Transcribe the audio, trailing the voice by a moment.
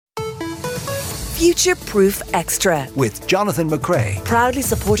Futureproof Extra with Jonathan McCrae. Proudly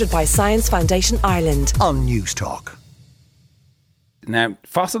supported by Science Foundation Ireland On News Talk. Now,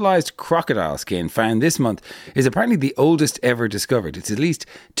 fossilised crocodile skin found this month is apparently the oldest ever discovered. It's at least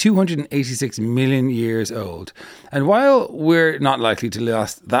 286 million years old. And while we're not likely to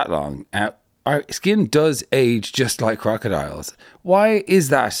last that long, our skin does age just like crocodiles. Why is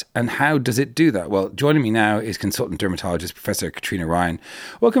that, and how does it do that? Well, joining me now is consultant dermatologist Professor Caitriona Ryan.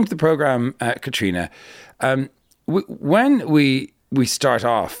 Welcome to the programme, Caitriona. When we start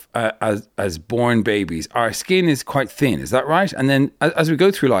off as born babies, our skin is quite thin. Is that right? And then as we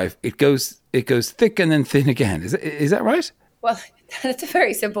go through life, it goes thick and then thin again. Is that right? Well, that's a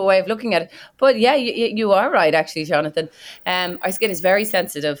very simple way of looking at it. But yeah, you are right, actually, Jonathan. Our skin is very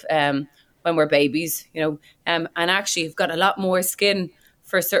sensitive when we're babies, and actually you've got a lot more skin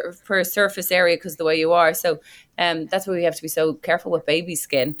per surface area because of the way you are. So that's why we have to be so careful with baby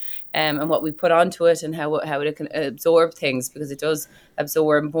skin and what we put onto it and how it can absorb things, because it does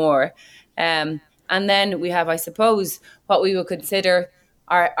absorb more. And then we have, I suppose, what we would consider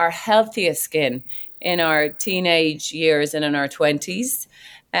our healthiest skin in our teenage years and in our 20s.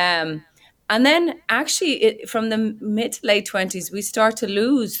 And then actually from the mid to late 20s, we start to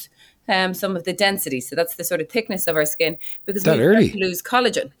lose some of the density. So that's the sort of thickness of our skin, because we lose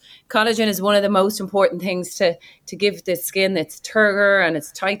collagen. Collagen is one of the most important things to give the skin its turgor and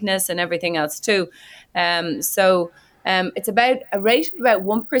its tightness and everything else too. So it's about a rate of about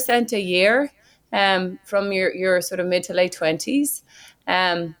 1% a year from your sort of mid to late 20s.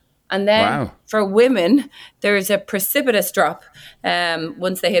 And then for women, there's a precipitous drop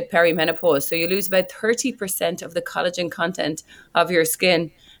once they hit perimenopause. So you lose about 30% of the collagen content of your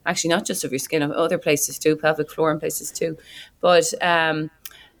skin. Actually, not just of your skin, of other places too, pelvic floor and places too. But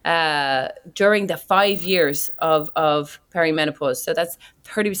during the 5 years of perimenopause, so that's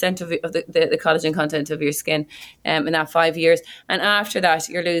 30% of the collagen content of your skin in that 5 years. And after that,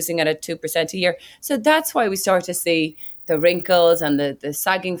 you're losing it at 2% a year. So that's why we start to see the wrinkles and the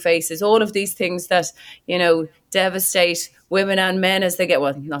sagging faces, all of these things that, devastate women and men as they get,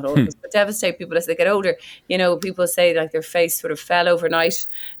 well, not all of us, but devastate people as they get older. People say like their face sort of fell overnight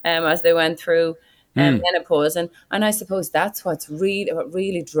as they went through menopause. And I suppose that's what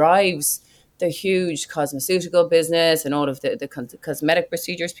really drives the huge cosmeceutical business and all of the cosmetic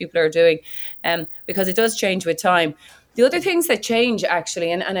procedures people are doing, because it does change with time. The other things that change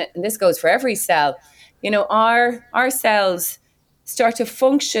actually, and this goes for every cell, our cells start to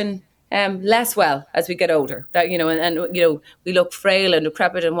function less well as we get older. That we look frail and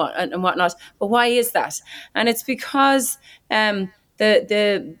decrepit and whatnot. But why is that? And it's because the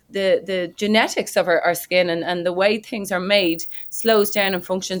genetics of our skin and the way things are made slows down and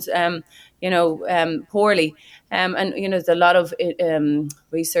functions poorly. And there's a lot of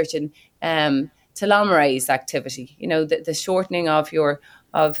research in telomerase activity. The shortening of your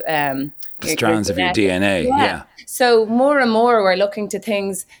strands of your DNA. Yeah. So more and more we're looking to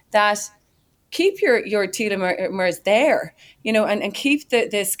things that keep your telomeres there, and keep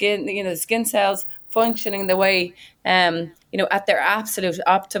the skin, the skin cells functioning the way, at their absolute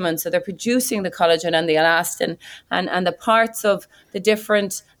optimum. So they're producing the collagen and the elastin and the parts of the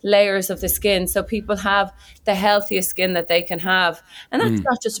different layers of the skin. So people have the healthiest skin that they can have. And that's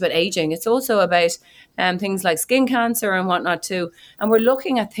not just about aging. It's also about things like skin cancer and whatnot too. And we're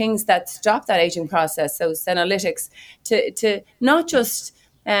looking at things that stop that aging process. So senolytics to not just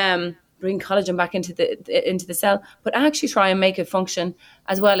bring collagen back into the cell, but actually try and make it function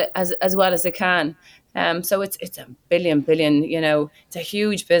as well as it can. So it's a billion, it's a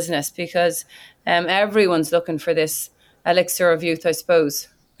huge business, because everyone's looking for this elixir of youth, I suppose.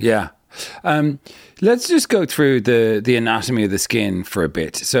 Yeah. Let's just go through the anatomy of the skin for a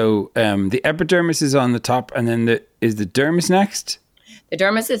bit. So the epidermis is on the top, and then is the dermis next? The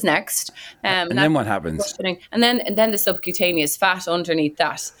dermis is next. And then what happens? And then the subcutaneous fat underneath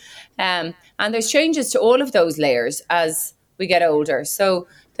that. And there's changes to all of those layers as we get older. So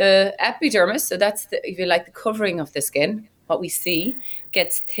the epidermis, so that's if you like, the covering of the skin, what we see,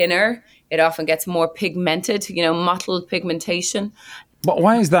 gets thinner. It often gets more pigmented, mottled pigmentation. But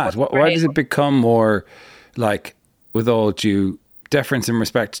why is that? Why does it become more, like, with all due deference and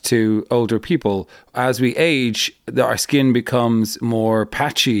respect to older people, as we age, our skin becomes more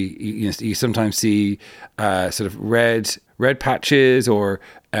patchy? You sometimes see sort of red patches or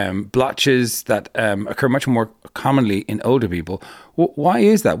blotches that occur much more commonly in older people. Why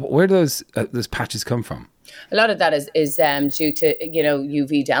is that? Where do those patches come from? A lot of that is due to,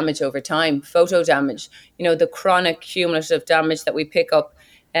 UV damage over time, photo damage, the chronic cumulative damage that we pick up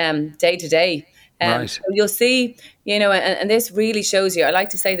day to day Right. So you'll see, and this really shows you. I like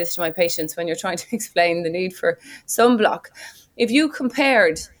to say this to my patients when you're trying to explain the need for sunblock. If you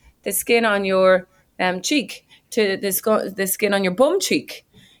compared the skin on your cheek to the skin on your bum cheek,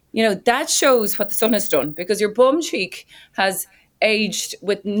 that shows what the sun has done, because your bum cheek has aged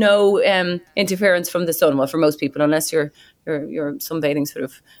with no interference from the sun. Well, for most people, unless you're sunbathing sort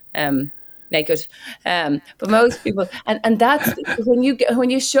of naked, but most people, and that's when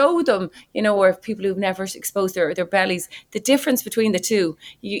you show them, or people who've never exposed their bellies, the difference between the two.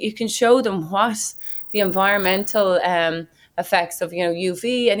 You can show them what the environmental effects of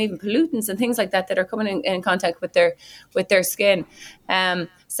UV and even pollutants and things like that are coming in contact with their skin.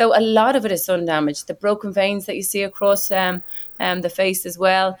 So a lot of it is sun damage. The broken veins that you see across the face as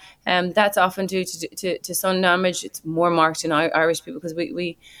well, that's often due to sun damage. It's more marked in Irish people because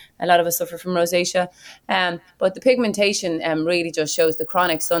we a lot of us suffer from rosacea. But the pigmentation really just shows the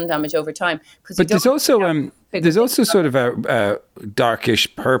chronic sun damage over time. But there's also sort of a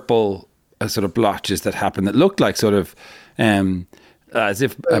darkish purple sort of blotches that happen that look like sort of as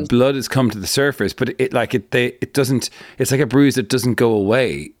if blood has come to the surface, but it doesn't. It's like a bruise that doesn't go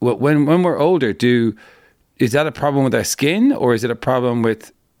away. When we're older, is that a problem with our skin, or is it a problem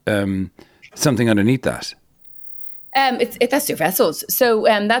with something underneath that? That's your vessels. So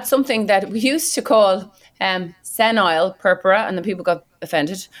that's something that we used to call senile purpura, and then people got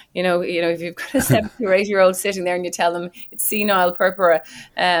offended. If you've got a 70 or 80-year-old sitting there and you tell them it's senile purpura,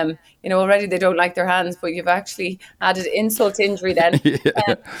 already they don't like their hands, but you've actually added insult to injury then.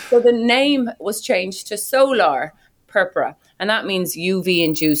 Yeah. So the name was changed to solar purpura, and that means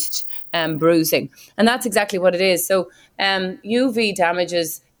UV-induced bruising. And that's exactly what it is. So UV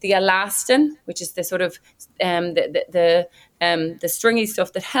damages the elastin, which is the sort of the stringy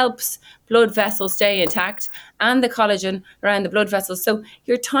stuff that helps blood vessels stay intact, and the collagen around the blood vessels. So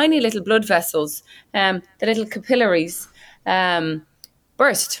your tiny little blood vessels, the little capillaries,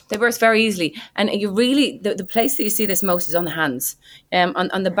 burst. They burst very easily. And you really, the place that you see this most is on the hands,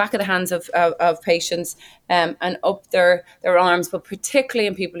 on the back of the hands of patients, and up their arms, but particularly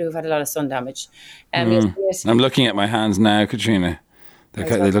in people who've had a lot of sun damage. I'm looking at my hands now, Caitriona.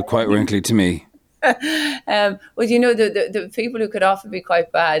 They look quite wrinkly to me. Well, the people who could often be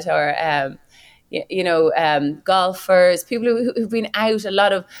quite bad are, golfers, people who've been out, a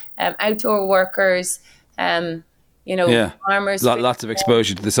lot of outdoor workers, farmers. Lots of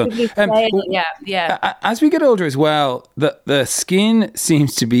exposure to the sun. Yeah. As we get older as well, the skin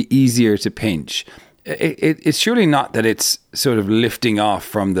seems to be easier to pinch. It's surely not that it's sort of lifting off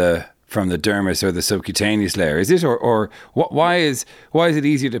from the dermis or the subcutaneous layer, is it? Or why is it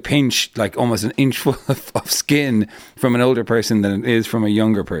easier to pinch like almost an inch full of skin from an older person than it is from a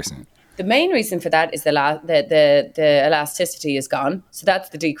younger person? The main reason for that is the elasticity is gone. So that's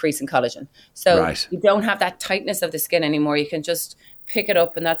the decrease in collagen. So You don't have that tightness of the skin anymore. You can just pick it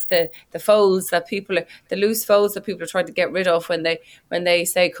up, and that's the folds that the loose folds that people are trying to get rid of when they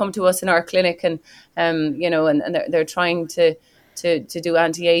say come to us in our clinic, and they're trying to do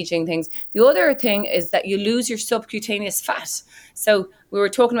anti-aging things. The other thing is that you lose your subcutaneous fat. So we were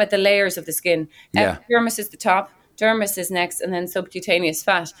talking about the layers of the skin. Epidermis is the top, dermis is next, and then subcutaneous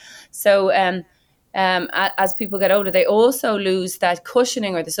fat. So as people get older, they also lose that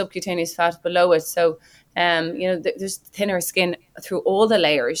cushioning or the subcutaneous fat below it. So there's thinner skin through all the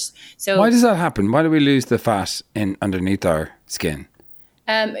layers. So why does that happen? Why do we lose the fat underneath our skin?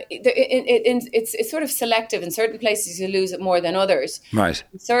 It's sort of selective. In certain places you lose it more than others. Right.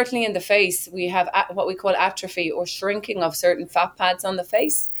 Certainly in the face we have what we call atrophy or shrinking of certain fat pads on the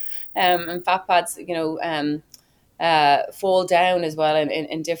face, and fat pads fall down as well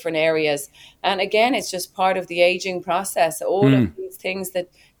in different areas. And again, it's just part of the aging process. All of these things that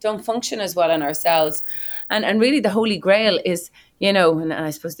don't function as well in our cells, and really the holy grail is, and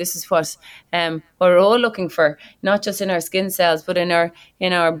I suppose this is what we're all looking for, not just in our skin cells, but in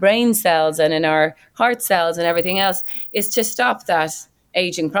our brain cells and in our heart cells and everything else, is to stop that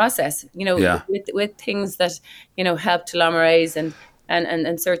aging process. With things that help telomerase and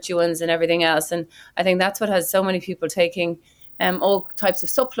sirtuins and everything else. And I think that's what has so many people taking all types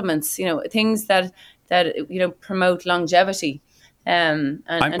of supplements, things that promote longevity.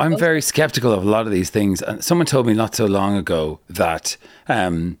 I'm very skeptical of a lot of these things. And someone told me not so long ago that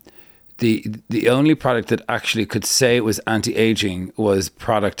the only product that actually could say it was anti-aging was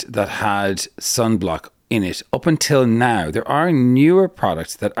product that had sunblock in it. Up until now, there are newer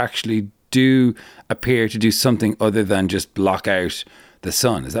products that actually do appear to do something other than just block out the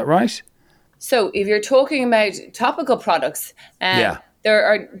sun. Is that right? So if you're talking about topical products,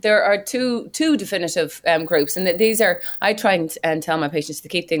 there are two definitive groups, and these are, I try and tell my patients to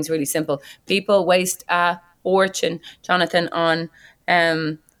keep things really simple. People waste a fortune, Jonathan, on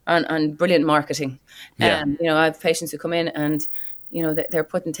brilliant marketing. Yeah. I have patients who come in and they're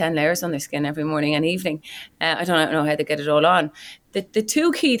putting 10 layers on their skin every morning and evening. I don't know how they get it all on. The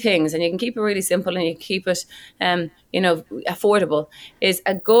two key things, and you can keep it really simple and you can keep it affordable, is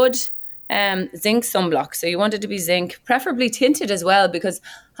a good zinc sunblock. So you want it to be zinc, preferably tinted as well, because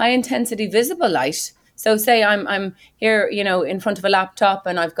high intensity visible light. So say I'm here, in front of a laptop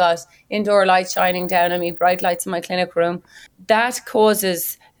and I've got indoor light shining down on me, bright lights in my clinic room. That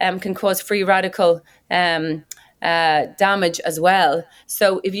can cause free radical damage as well.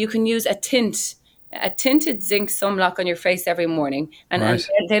 So if you can use a tinted zinc sunblock on your face every morning, and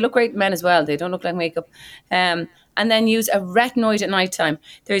they look great, men as well. They don't look like makeup. And then use a retinoid at nighttime.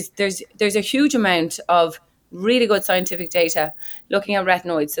 There's a huge amount of really good scientific data looking at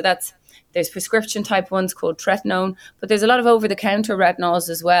retinoids. So there's prescription type ones called tretinoin, but there's a lot of over-the-counter retinols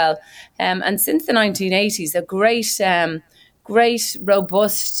as well. And since the 1980s, a great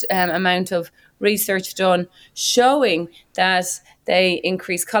robust amount of research done showing that they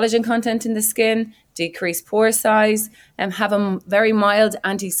increase collagen content in the skin, decrease pore size, and have a very mild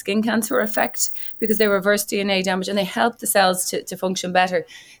anti-skin cancer effect because they reverse DNA damage and they help the cells to function better.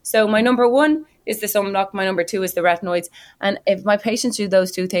 So my number one is the sunblock. My number two is the retinoids. And if my patients do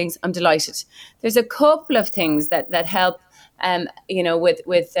those two things, I'm delighted. There's a couple of things that help, with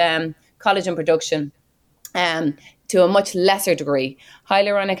collagen production. To a much lesser degree.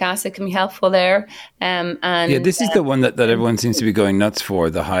 Hyaluronic acid can be helpful there. This is the one that everyone seems to be going nuts for,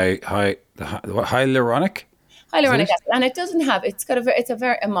 the hyaluronic? Hyaluronic acid. And it's got a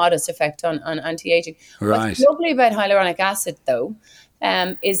very modest effect on anti-aging. Right. What's lovely about hyaluronic acid, though,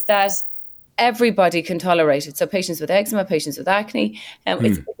 is that everybody can tolerate it. So patients with eczema, patients with acne,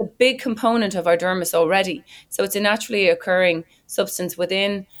 it's a big component of our dermis already. So it's a naturally occurring substance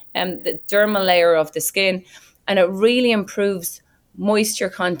within the dermal layer of the skin. And it really improves moisture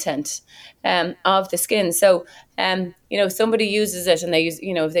content of the skin. So, somebody uses it and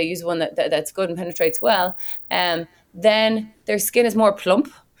if they use one that's good and penetrates well, then their skin is more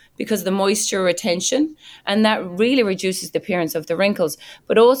plump because of the moisture retention. And that really reduces the appearance of the wrinkles.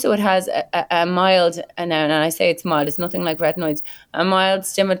 But also it has a mild, and I say it's mild, it's nothing like retinoids, a mild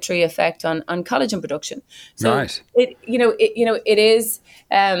stimulatory effect on collagen production. So right. It is,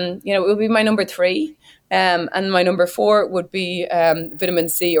 it would be my number three. And my number four would be vitamin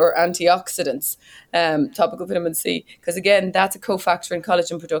C or antioxidants, topical vitamin C, because again, that's a cofactor in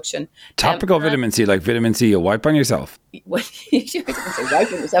collagen production. Topical vitamin C, like vitamin C you wipe on yourself? Well, you shouldn't say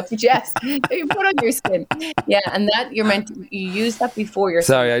wipe on yourself, but yes, you put on your skin. Yeah, and that you use that before your.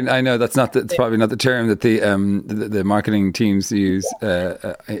 Sorry, I know it's probably not the term that the marketing teams use.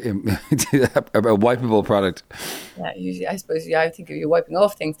 A wipeable product. Yeah, usually, I suppose. Yeah, I think you're wiping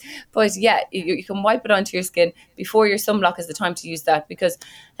off things, but yeah, you can wipe it onto your skin before your sunblock is the time to use that, because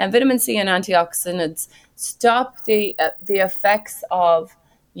vitamin C and antioxidants stop the effects of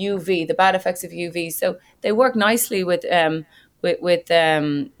UV, the bad effects of UV. So they work nicely with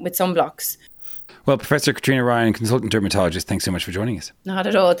sunblocks. Well, Professor Caitriona Ryan, consultant dermatologist, thanks so much for joining us. Not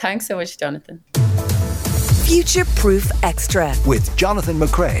at all. Thanks so much, Jonathan. Futureproof Extra. With Jonathan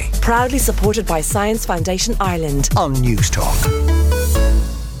McCrea. Proudly supported by Science Foundation Ireland. On News Talk.